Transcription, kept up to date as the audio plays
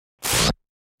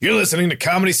You're listening to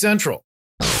Comedy Central.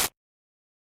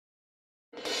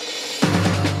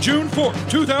 June 4th,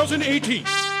 2018.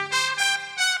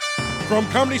 From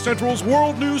Comedy Central's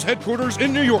World News headquarters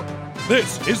in New York,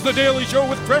 this is The Daily Show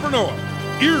with Trevor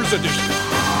Noah, Ears Edition.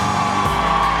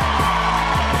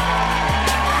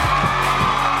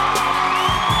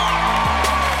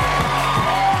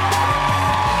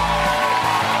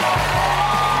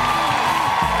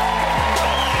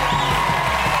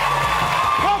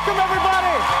 Welcome, everybody.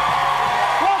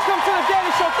 Welcome to The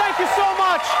Daily Show. Thank you so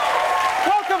much.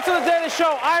 Welcome to The Daily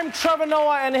Show. I'm Trevor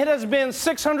Noah, and it has been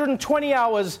 620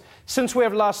 hours since we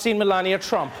have last seen Melania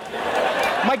Trump.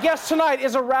 My guest tonight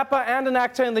is a rapper and an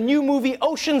actor in the new movie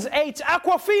Ocean's 8.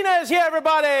 Awkwafina is here,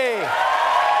 everybody.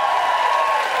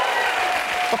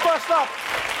 But first up,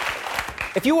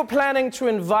 if you were planning to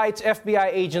invite FBI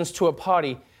agents to a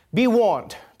party, be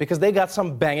warned, because they got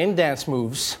some banging dance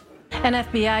moves. An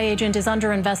FBI agent is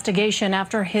under investigation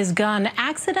after his gun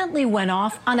accidentally went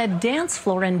off on a dance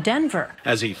floor in Denver.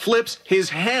 As he flips, his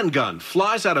handgun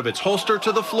flies out of its holster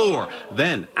to the floor,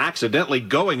 then accidentally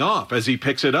going off as he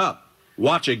picks it up.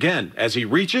 Watch again. As he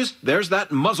reaches, there's that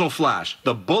muzzle flash,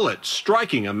 the bullet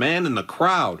striking a man in the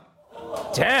crowd.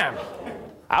 Damn.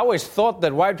 I always thought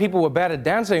that white people were bad at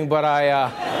dancing, but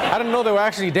I didn't know they were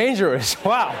actually dangerous.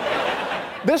 Wow.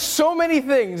 There's so many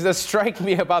things that strike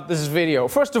me about this video.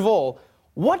 First of all,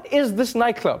 what is this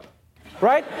nightclub,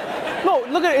 right? No,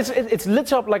 look at it. It's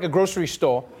lit up like a grocery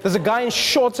store. There's a guy in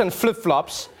shorts and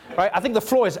flip-flops, right? I think the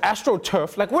floor is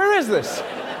AstroTurf. Like, where is this?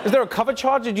 Is there a cover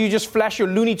charge, or do you just flash your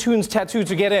Looney Tunes tattoo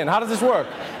to get in? How does this work?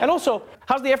 And also,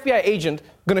 how's the FBI agent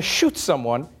gonna shoot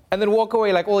someone and then walk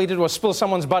away like all he did was spill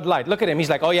someone's Bud Light? Look at him.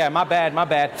 He's like, oh yeah, my bad.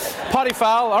 Party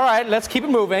foul. All right, let's keep it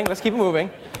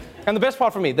moving. And the best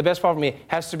part for me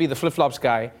has to be the flip-flops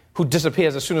guy who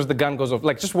disappears as soon as the gun goes off.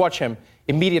 Like, just watch him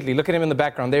immediately. Look at him in the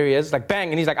background. There he is. Like,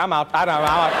 bang, and he's like, I'm out. I'm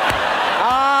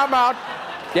out.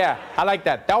 Yeah, I like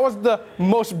that. That was the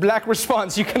most black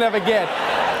response you can ever get.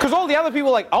 Because all the other people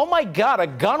were like, oh my God, a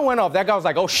gun went off. That guy was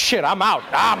like, oh shit, I'm out.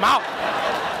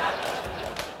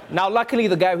 Now, luckily,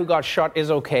 the guy who got shot is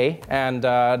okay. And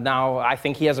now I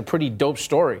think he has a pretty dope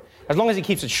story. As long as he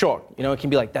keeps it short. You know, it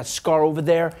can be like, that scar over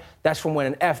there, that's from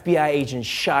when an FBI agent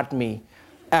shot me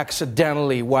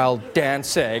accidentally while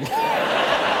dancing.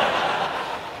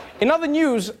 In other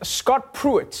news, Scott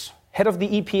Pruitt, head of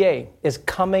the EPA, is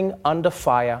coming under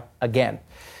fire again.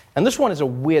 And this one is a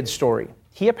weird story.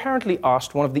 He apparently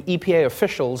asked one of the EPA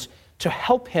officials to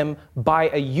help him buy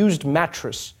a used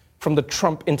mattress from the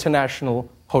Trump International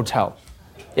Hotel.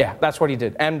 Yeah, that's what he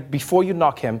did. And before you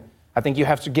knock him, I think you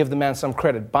have to give the man some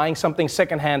credit. Buying something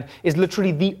secondhand is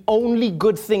literally the only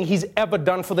good thing he's ever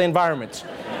done for the environment.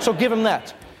 So give him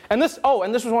that. And this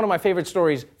was one of my favorite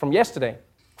stories from yesterday.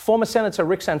 Former Senator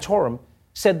Rick Santorum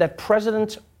said that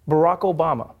President Barack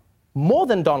Obama, more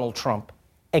than Donald Trump,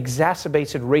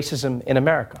 exacerbated racism in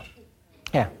America.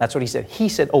 Yeah, that's what he said. He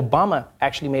said Obama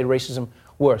actually made racism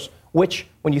worse, which,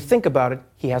 when you think about it,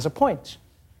 he has a point.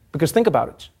 Because think about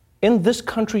it. In this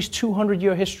country's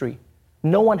 200-year history,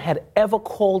 no one had ever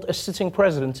called a sitting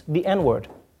president the N-word.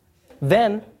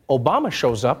 Then Obama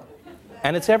shows up,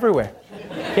 and it's everywhere.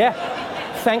 Yeah,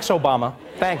 thanks, Obama.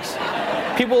 Thanks.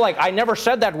 People are like, I never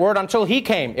said that word until he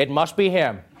came. It must be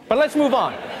him. But let's move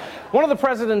on. One of the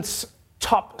president's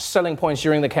top selling points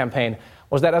during the campaign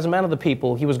was that as a man of the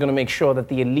people, he was going to make sure that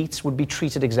the elites would be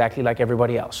treated exactly like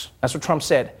everybody else. That's what Trump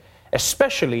said,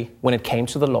 especially when it came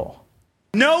to the law.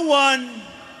 No one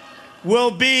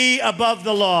will be above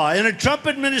the law. In a Trump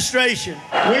administration,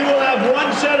 we will have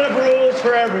one set of rules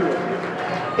for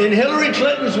everyone. In Hillary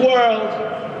Clinton's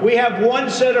world, we have one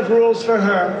set of rules for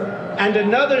her and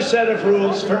another set of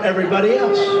rules for everybody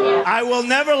else. I will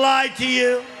never lie to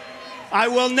you. I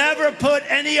will never put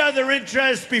any other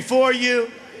interest before you.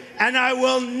 And I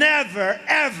will never,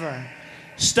 ever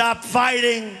stop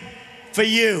fighting for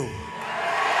you.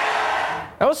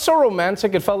 That was so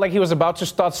romantic, it felt like he was about to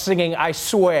start singing I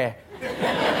Swear.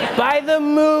 By the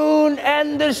moon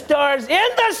and the stars in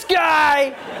the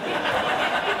sky.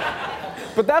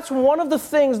 But that's one of the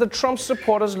things that Trump's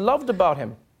supporters loved about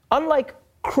him. Unlike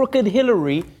crooked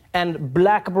Hillary and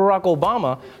black Barack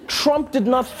Obama, Trump did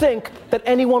not think that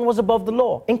anyone was above the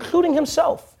law, including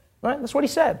himself. Right? That's what he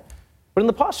said. But in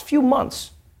the past few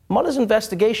months, Mueller's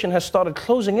investigation has started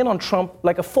closing in on Trump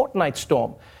like a Fortnite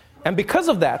storm. And because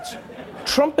of that,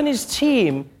 Trump and his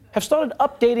team have started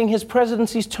updating his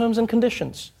presidency's terms and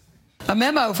conditions. A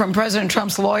memo from President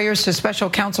Trump's lawyers to special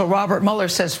counsel Robert Mueller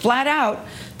says flat out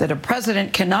that a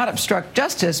president cannot obstruct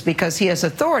justice because he has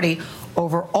authority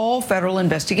over all federal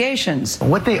investigations.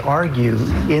 What they argue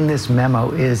in this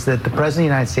memo is that the President of the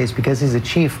United States, because he's a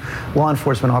chief law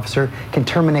enforcement officer, can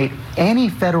terminate any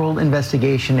federal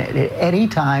investigation at any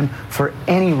time for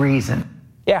any reason.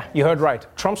 Yeah, you heard right.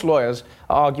 Trump's lawyers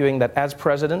are arguing that as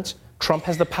president, Trump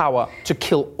has the power to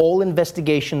kill all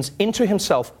investigations into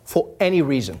himself for any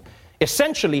reason.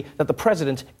 Essentially, that the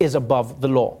president is above the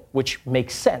law, which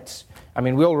makes sense. I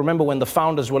mean, we all remember when the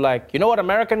founders were like, you know what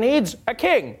America needs? A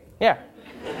king. Yeah,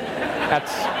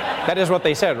 that is what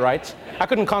they said, right? I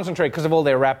couldn't concentrate because of all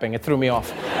their rapping. It threw me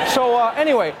off. So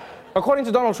anyway, according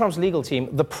to Donald Trump's legal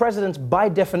team, the president, by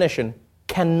definition,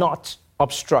 cannot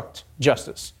obstruct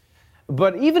justice.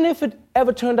 But even if it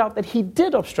ever turned out that he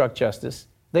did obstruct justice,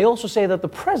 they also say that the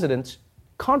president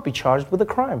can't be charged with a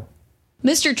crime.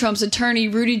 Mr. Trump's attorney,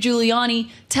 Rudy Giuliani,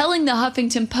 telling the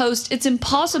Huffington Post it's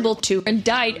impossible to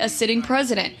indict a sitting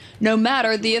president, no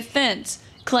matter the offense,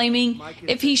 claiming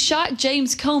if he shot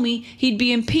James Comey, he'd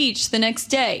be impeached the next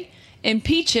day.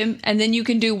 Impeach him, and then you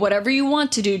can do whatever you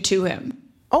want to do to him.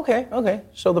 Okay.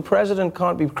 So the president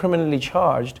can't be criminally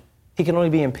charged. He can only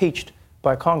be impeached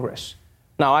by Congress.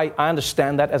 Now, I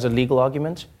understand that as a legal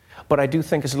argument, but I do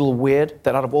think it's a little weird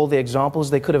that out of all the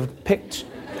examples they could have picked,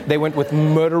 they went with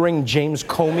murdering James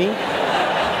Comey.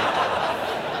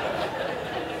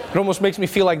 It almost makes me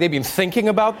feel like they've been thinking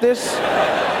about this.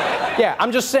 Yeah,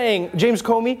 I'm just saying, James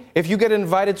Comey, if you get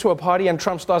invited to a party and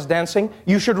Trump starts dancing,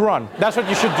 you should run. That's what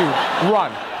you should do.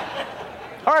 Run.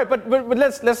 All right, but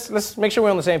let's make sure we're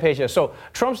on the same page here. So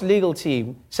Trump's legal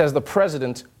team says the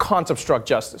president can't obstruct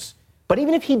justice. But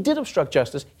even if he did obstruct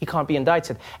justice, he can't be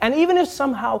indicted. And even if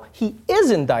somehow he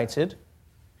is indicted,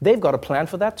 they've got a plan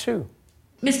for that too.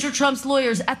 Mr. Trump's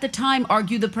lawyers at the time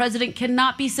argue the president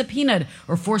cannot be subpoenaed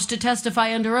or forced to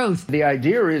testify under oath. The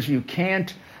idea is you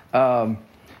can't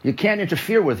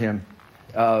interfere with him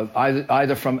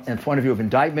either from a point of view of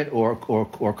indictment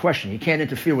or question. You can't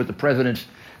interfere with the president's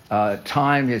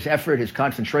time, his effort, his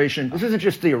concentration. This isn't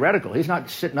just theoretical. He's not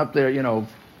sitting up there,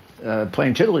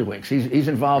 playing tiddlywinks. He's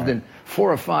involved in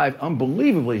 4 or 5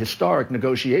 unbelievably historic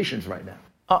negotiations right now.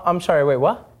 I'm sorry, wait,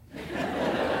 what?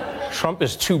 Trump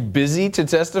is too busy to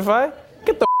testify?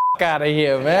 Get the out of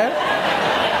here, man.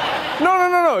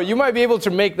 No. You might be able to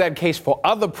make that case for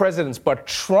other presidents, but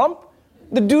Trump?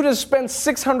 The dude has spent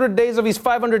 600 days of his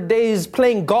 500 days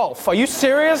playing golf. Are you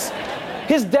serious?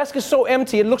 His desk is so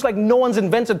empty, it looks like no one's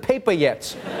invented paper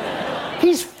yet.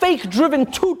 He's fake-driven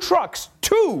 2 trucks.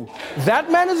 2. That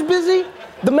man is busy?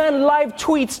 The man live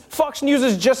tweets Fox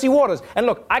News' Jesse Waters. And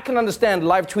look, I can understand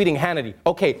live tweeting Hannity.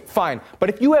 Okay, fine. But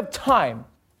if you have time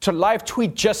to live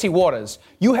tweet Jesse Waters,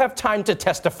 you have time to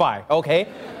testify, okay?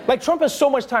 Like, Trump has so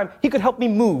much time, he could help me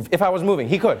move if I was moving.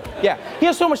 He could, yeah. He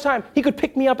has so much time, he could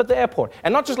pick me up at the airport.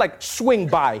 And not just, like, swing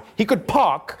by. He could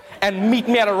park and meet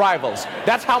me at arrivals.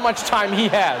 That's how much time he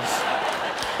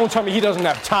has. Don't tell me he doesn't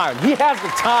have time. He has the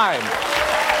time.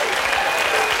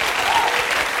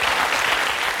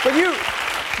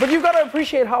 But you gotta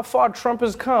appreciate how far Trump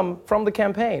has come from the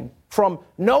campaign. From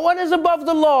no one is above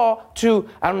the law to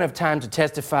I don't have time to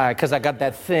testify because I got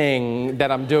that thing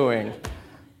that I'm doing.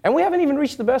 And we haven't even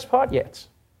reached the best part yet.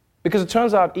 Because it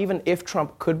turns out even if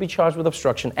Trump could be charged with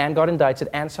obstruction and got indicted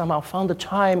and somehow found the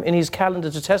time in his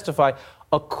calendar to testify,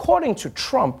 according to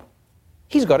Trump,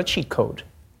 he's got a cheat code.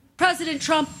 President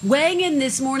Trump weighing in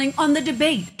this morning on the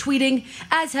debate, tweeting,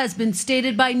 as has been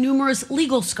stated by numerous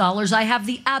legal scholars, I have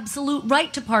the absolute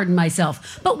right to pardon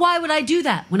myself. But why would I do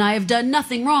that when I have done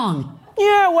nothing wrong?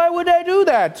 Yeah, why would I do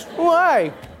that?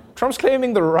 Why? Trump's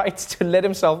claiming the right to let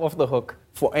himself off the hook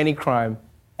for any crime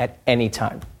at any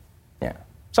time. Yeah.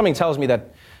 Something tells me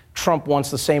that Trump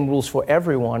wants the same rules for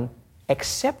everyone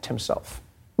except himself,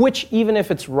 which, even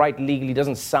if it's right legally,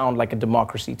 doesn't sound like a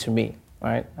democracy to me.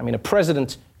 Right? I mean, a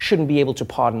president shouldn't be able to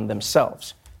pardon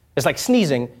themselves. It's like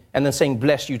sneezing and then saying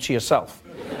bless you to yourself.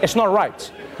 It's not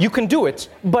right. You can do it,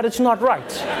 but it's not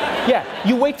right. Yeah,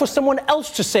 you wait for someone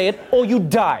else to say it or you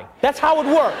die. That's how it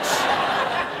works.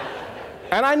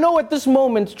 And I know at this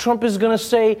moment Trump is going to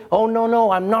say, oh, no,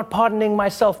 I'm not pardoning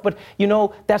myself, but,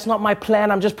 that's not my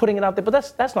plan. I'm just putting it out there.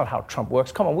 But that's not how Trump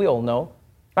works. Come on, we all know.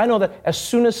 I know that as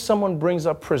soon as someone brings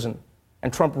up prison,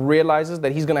 and Trump realizes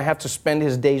that he's going to have to spend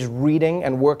his days reading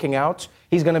and working out,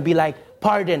 he's going to be like,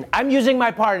 pardon. I'm using my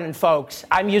pardon, folks.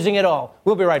 I'm using it all.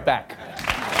 We'll be right back.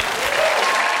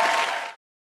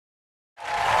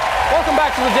 Welcome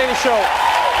back to The Daily Show.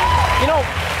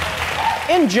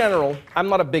 In general, I'm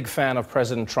not a big fan of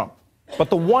President Trump.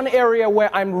 But the one area where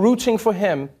I'm rooting for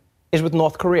him is with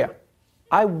North Korea.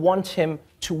 I want him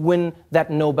to win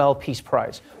that Nobel Peace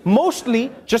Prize.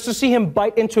 Mostly just to see him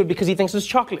bite into it because he thinks it's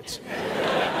chocolates.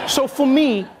 So for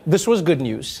me, this was good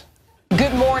news.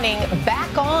 Good morning.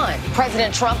 Back on.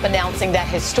 President Trump announcing that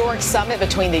historic summit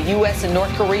between the U.S. and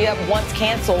North Korea, once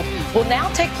canceled, will now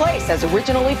take place as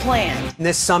originally planned.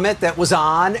 This summit that was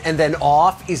on and then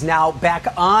off is now back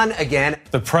on again.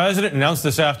 The president announced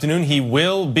this afternoon he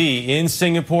will be in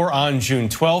Singapore on June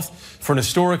 12th for an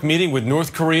historic meeting with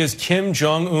North Korea's Kim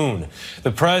Jong-un.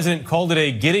 The president called it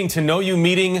a getting to know you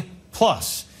meeting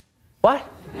plus. What?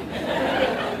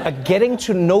 A getting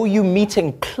to know you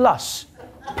meeting plus?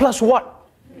 Plus what?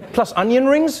 Plus onion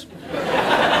rings?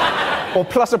 Or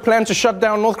plus a plan to shut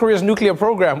down North Korea's nuclear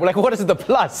program? Like, what is the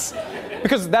plus?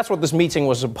 Because that's what this meeting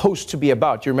was supposed to be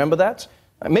about. Do you remember that?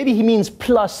 Maybe he means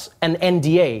plus an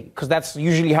NDA, because that's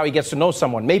usually how he gets to know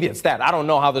someone. Maybe it's that. I don't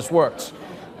know how this works.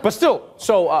 But still,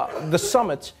 so the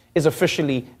summit is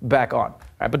officially back on. All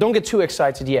right, but don't get too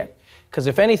excited yet, because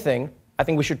if anything, I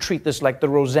think we should treat this like the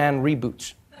Roseanne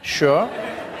reboot. Sure,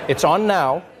 it's on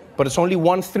now, but it's only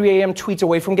one 3 a.m. tweet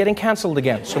away from getting canceled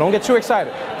again, so don't get too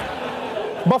excited.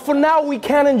 But for now, we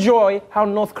can enjoy how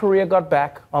North Korea got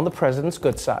back on the president's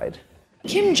good side.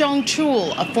 Kim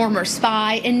Jong-chul, a former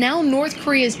spy and now North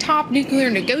Korea's top nuclear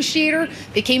negotiator,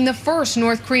 became the first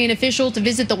North Korean official to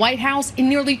visit the White House in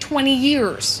nearly 20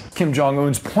 years. Kim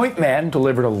Jong-un's point man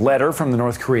delivered a letter from the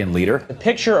North Korean leader. A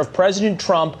picture of President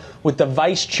Trump with the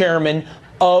vice chairman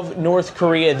of North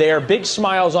Korea there. Big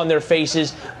smiles on their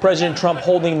faces. President Trump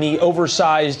holding the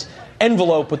oversized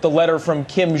envelope with the letter from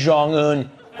Kim Jong-un.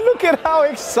 Look at how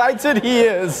excited he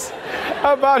is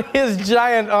about his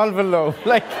giant envelope.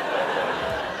 Like,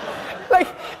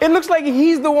 it looks like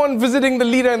he's the one visiting the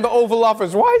leader in the Oval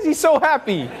Office. Why is he so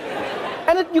happy?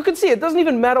 And you can see it doesn't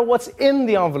even matter what's in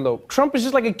the envelope. Trump is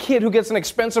just like a kid who gets an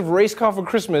expensive race car for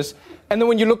Christmas, and then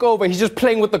when you look over, he's just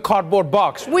playing with the cardboard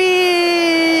box.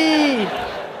 Whee!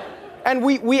 And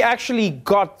we actually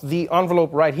got the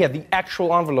envelope right here, the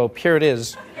actual envelope. Here it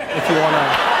is, if you want to.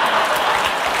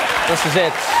 This is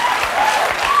it.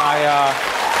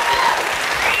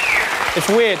 It's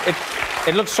weird.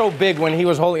 It looked so big when he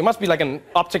was holding it. It must be like an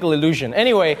optical illusion.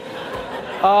 Anyway,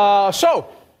 so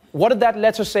what did that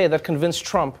letter say that convinced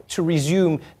Trump to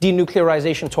resume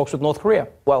denuclearization talks with North Korea?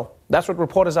 Well, that's what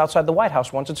reporters outside the White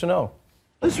House wanted to know.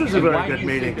 This was a very good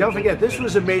meeting. Don't forget, this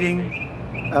was a meeting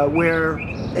where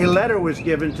a letter was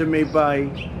given to me by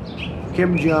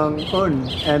Kim Jong-un,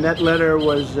 and that letter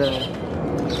was a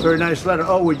very nice letter.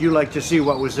 Oh, would you like to see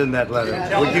what was in that letter?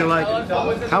 Would you like?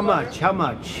 How much? How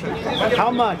much? How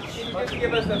much? Why don't you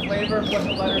give us the flavor of what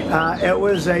the letter said? It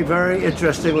was a very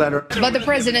interesting letter. But the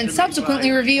president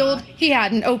subsequently revealed he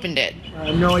hadn't opened it.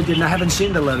 No, I didn't. I haven't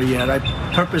seen the letter yet. I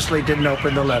purposely didn't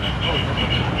open the letter.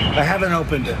 I haven't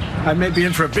opened it. I may be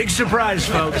in for a big surprise,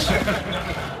 folks.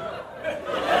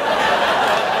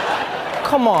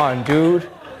 Come on, dude.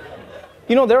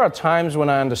 You know, there are times when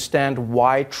I understand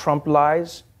why Trump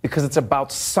lies, because it's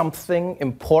about something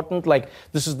important, like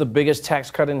this is the biggest tax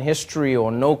cut in history,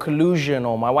 or no collusion,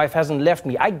 or my wife hasn't left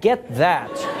me. I get that.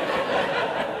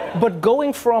 But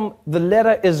going from the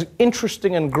letter is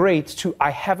interesting and great to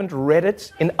I haven't read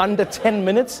it in under 10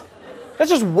 minutes, that's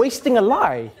just wasting a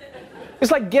lie.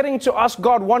 It's like getting to ask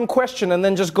God one question and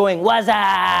then just going, what's up?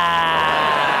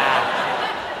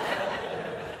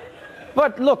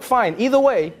 But look, fine, either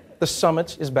way, the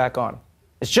summit is back on.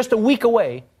 It's just a week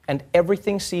away, and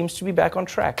everything seems to be back on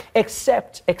track,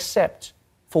 except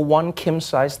for one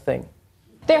Kim-sized thing.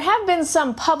 There have been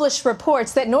some published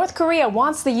reports that North Korea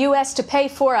wants the U.S. to pay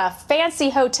for a fancy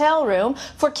hotel room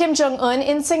for Kim Jong-un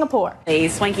in Singapore. A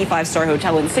swanky five-star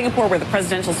hotel in Singapore where the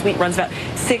presidential suite runs about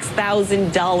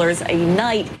 $6,000 a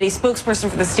night. A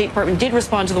spokesperson for the State Department did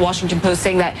respond to the Washington Post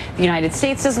saying that the United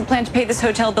States doesn't plan to pay this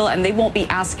hotel bill and they won't be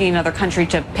asking another country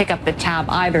to pick up the tab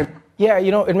either. Yeah,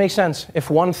 you know, it makes sense. If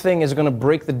one thing is going to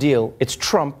break the deal, it's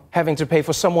Trump having to pay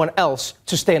for someone else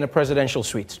to stay in a presidential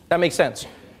suite. That makes sense.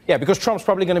 Yeah, because Trump's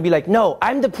probably going to be like, no,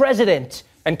 I'm the president.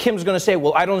 And Kim's going to say,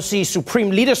 well, I don't see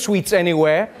Supreme Leader suites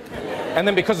anywhere. And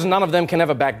then because none of them can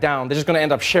ever back down, they're just going to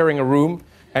end up sharing a room.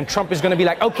 And Trump is going to be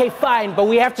like, okay, fine, but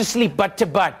we have to sleep butt to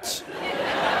butt.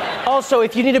 Also,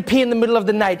 if you need to pee in the middle of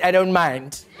the night, I don't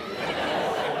mind.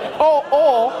 Well,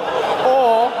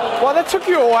 that took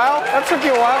you a while.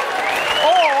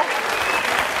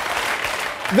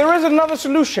 Or there is another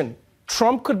solution.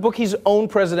 Trump could book his own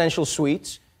presidential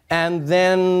suite, and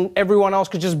then everyone else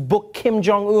could just book Kim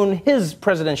Jong-un his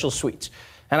presidential suite.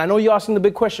 And I know you're asking the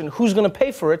big question, who's going to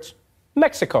pay for it?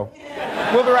 Mexico.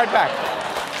 We'll be right back.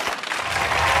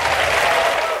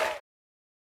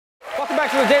 Welcome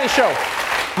back to The Daily Show.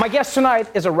 My guest tonight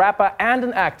is a rapper and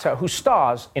an actor who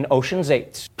stars in Ocean's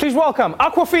 8. Please welcome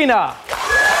Awkwafina.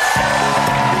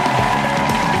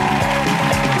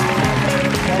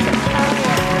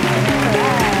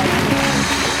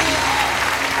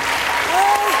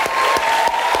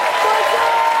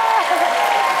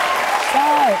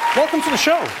 Welcome to the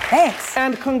show. Thanks.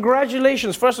 And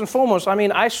congratulations, first and foremost. I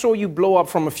mean, I saw you blow up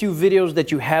from a few videos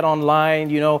that you had online.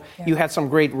 You know, you had some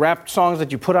great rap songs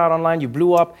that you put out online. You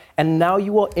blew up. And now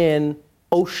you are in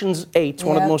Ocean's 8,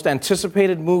 one of the most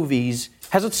anticipated movies.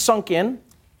 Has it sunk in?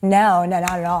 No, not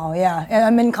at all. Yeah,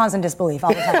 I'm in constant disbelief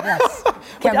all the time. Yes.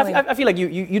 I feel like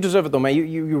you deserve it though, man.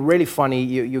 You're really funny.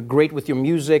 You're great with your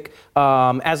music.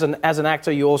 As an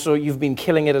actor, you've been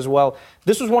killing it as well.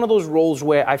 This was one of those roles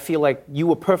where I feel like you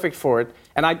were perfect for it.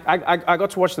 And I got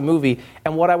to watch the movie,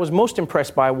 and what I was most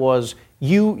impressed by was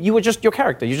you were just your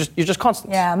character. You're just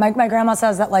constant. Yeah, my grandma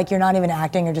says that like you're not even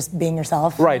acting, you're just being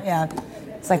yourself. Right. Yeah.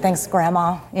 It's like, thanks,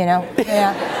 Grandma. You know.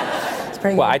 Yeah.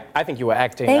 Well, I think you were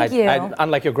acting. Thank you.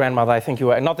 Unlike your grandmother, I think you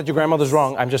were. Not that your grandmother's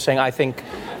wrong. I'm just saying I think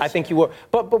you were.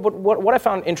 But what I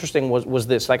found interesting was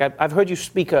this. Like I've heard you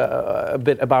speak a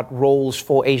bit about roles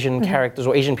for Asian characters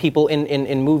or Asian people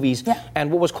in movies. Yeah. And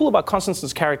what was cool about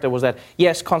Constance's character was that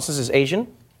yes, Constance is Asian,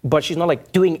 but she's not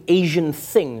like doing Asian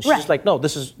things. She's just like, no,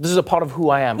 this is a part of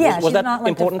who I am. Yeah, was that not, like,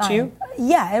 important to you?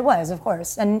 Yeah, it was, of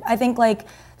course. And I think like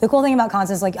the cool thing about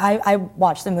Constance, like I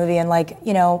watched the movie and like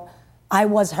I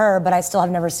was her, but I still have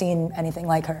never seen anything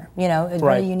like her. It's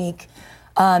very unique.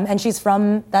 And she's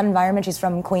from that environment. She's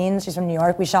from Queens. She's from New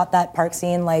York. We shot that park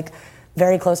scene like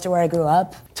very close to where I grew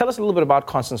up. Tell us a little bit about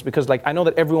Constance, because like I know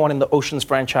that everyone in the Oceans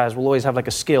franchise will always have like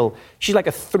a skill. She's like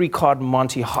a 3-card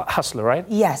Monty hustler, right?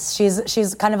 Yes,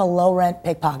 she's kind of a low-rent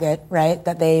pickpocket, right,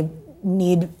 that they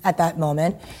need at that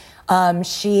moment.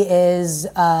 She is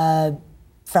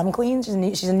from Queens.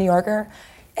 She's a New Yorker.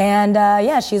 And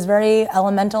she's very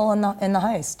elemental in the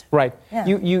heist. Right. Yeah.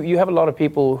 You have a lot of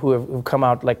people who've come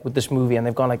out like with this movie and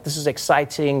they've gone like, this is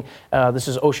exciting. This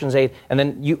is Ocean's 8, and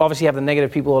then you obviously have the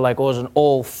negative people who are like, oh, it's an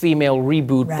all-female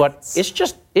reboot. Right. But it's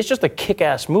just a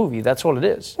kick-ass movie. That's all it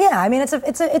is. Yeah, I mean it's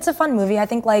a fun movie. I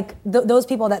think like those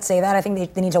people that say that, I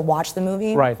think they need to watch the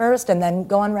movie first and then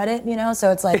go on Reddit.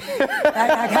 So it's like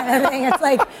that kind of thing. It's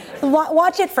like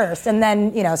watch it first and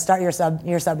then start your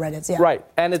subreddits. Yeah. Right,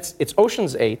 and it's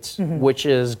Ocean's 8, which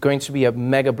is going to be a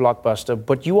mega blockbuster.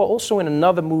 But you are also in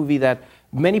another movie that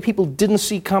many people didn't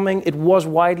see coming. It was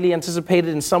widely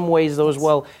anticipated in some ways, though, as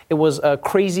well. It was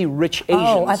Crazy Rich Asians.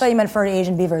 Oh, I thought you meant Furry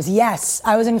Asian Beavers. Yes,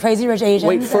 I was in Crazy Rich Asians.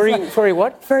 Wait, furry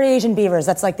what? Furry Asian Beavers.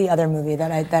 That's like the other movie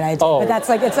that I did. Oh. But that's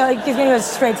like, it's going to go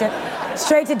straight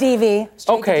to DV.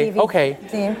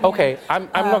 Okay. I'm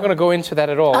not going to go into that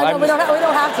at all. No, we don't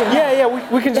have to. Yeah,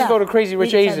 we can just go to Crazy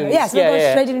Rich Asians. Yes, we'll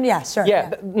go straight to, sure.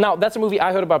 Yeah, now that's a movie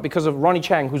I heard about because of Ronnie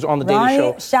Chang, who's on The Daily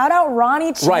Show. Shout out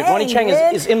Ronnie Chang. Right, Ronnie Chang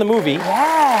is in the movie. Yeah,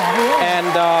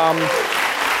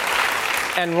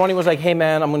 And Ronnie was like, hey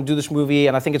man, I'm going to do this movie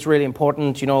and I think it's really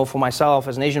important, for myself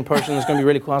as an Asian person, it's going to be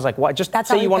really cool. I was like, what? Just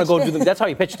say you want to go do the... That's how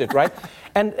you pitched it, right?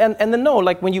 And then no,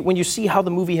 like when you see how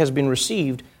the movie has been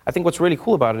received, I think what's really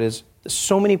cool about it is there's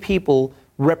so many people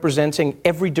representing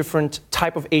every different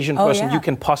type of Asian person you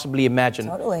can possibly imagine.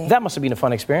 Totally. That must have been a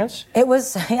fun experience. It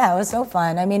was so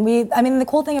fun. I mean, the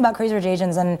cool thing about Crazy Rich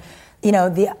Asians and,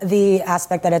 the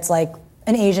aspect that it's like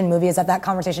an Asian movie is that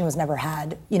conversation was never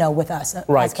had, with us as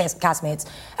castmates.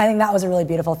 I think that was a really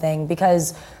beautiful thing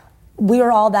because we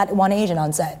were all that one Asian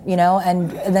on set,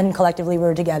 and then collectively we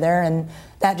were together and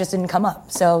that just didn't come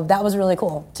up. So that was really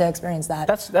cool to experience that.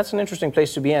 That's an interesting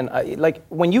place to be in. Like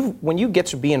when you get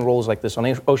to be in roles like this on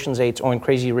Ocean's 8 or in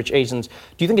Crazy Rich Asians,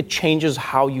 do you think it changes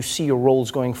how you see your roles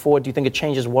going forward? Do you think it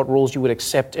changes what roles you would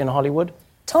accept in Hollywood?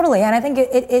 Totally, and I think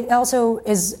it also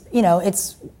is,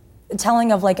 it's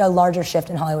telling of like a larger shift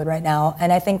in Hollywood right now.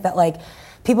 And I think that like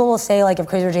people will say like of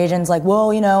Crazy Rich Asians, like,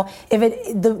 well, if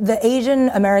the Asian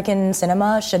American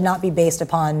cinema should not be based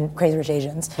upon Crazy Rich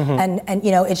Asians. And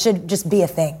it should just be a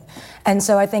thing. And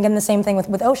so I think, and the same thing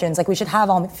with Oceans, like we should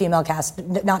have all female cast,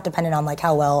 not dependent on like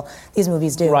how well these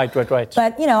movies do. Right. But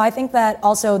I think that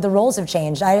also the roles have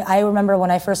changed. I remember when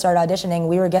I first started auditioning,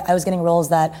 I was getting roles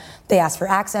that they asked for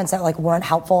accents that like weren't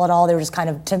helpful at all. They were just kind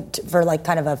of for like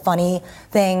kind of a funny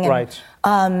thing. And,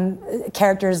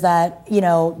 characters that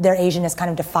their Asianness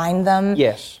kind of defined them.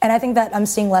 Yes. And I think that I'm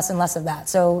seeing less and less of that.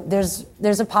 So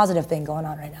there's a positive thing going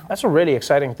on right now. That's a really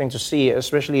exciting thing to see,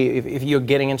 especially if you're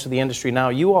getting into the industry now.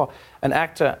 You are an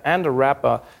actor and a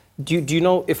rapper. Do you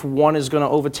know if one is going to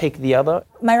overtake the other?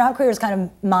 My rap career is kind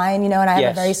of mine, and I have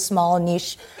Yes. a very small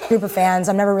niche group of fans.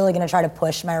 I'm never really going to try to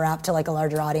push my rap to like a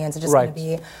larger audience. It's just going to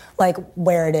be like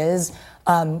where it is,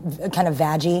 kind of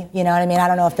vaggy. You know what I mean? I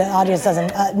don't know if the audience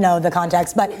doesn't know the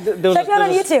context, but check it out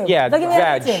on YouTube. Yeah, look at me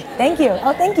on YouTube. Thank you.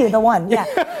 Oh, thank you. The one. Yeah.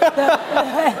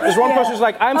 There's one person who's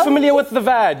like, I'm familiar with the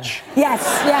vag.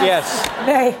 Yes.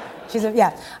 Very.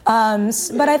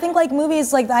 But I think like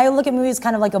movies, like I look at movies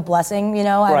kind of like a blessing,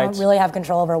 I don't really have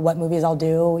control over what movies I'll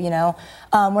do,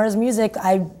 whereas music,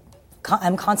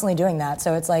 I'm constantly doing that.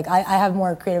 So it's like I have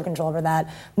more creative control over that.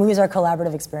 Movies are a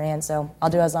collaborative experience, so I'll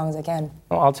do as long as I can.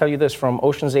 Well, I'll tell you this, from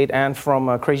Ocean's 8 and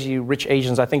from Crazy Rich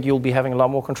Asians, I think you'll be having a lot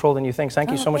more control than you think.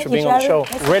 Thank you so much for being on the show.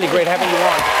 Really great having you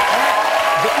on.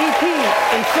 The EP,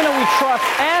 In Sinner We Trust,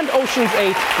 and Ocean's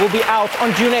 8 will be out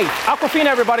on June 8th. Awkwafina,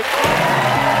 everybody.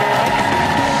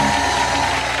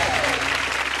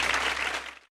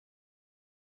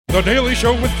 The Daily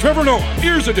Show with Trevor Noah,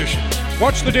 Ears Edition.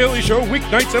 Watch The Daily Show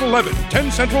weeknights at 11,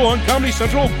 10 Central on Comedy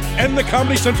Central and the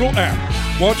Comedy Central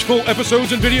app. Watch full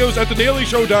episodes and videos at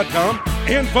thedailyshow.com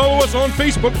and follow us on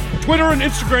Facebook, Twitter, and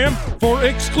Instagram for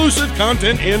exclusive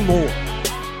content and more.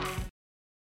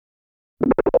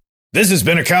 This has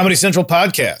been a Comedy Central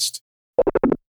podcast.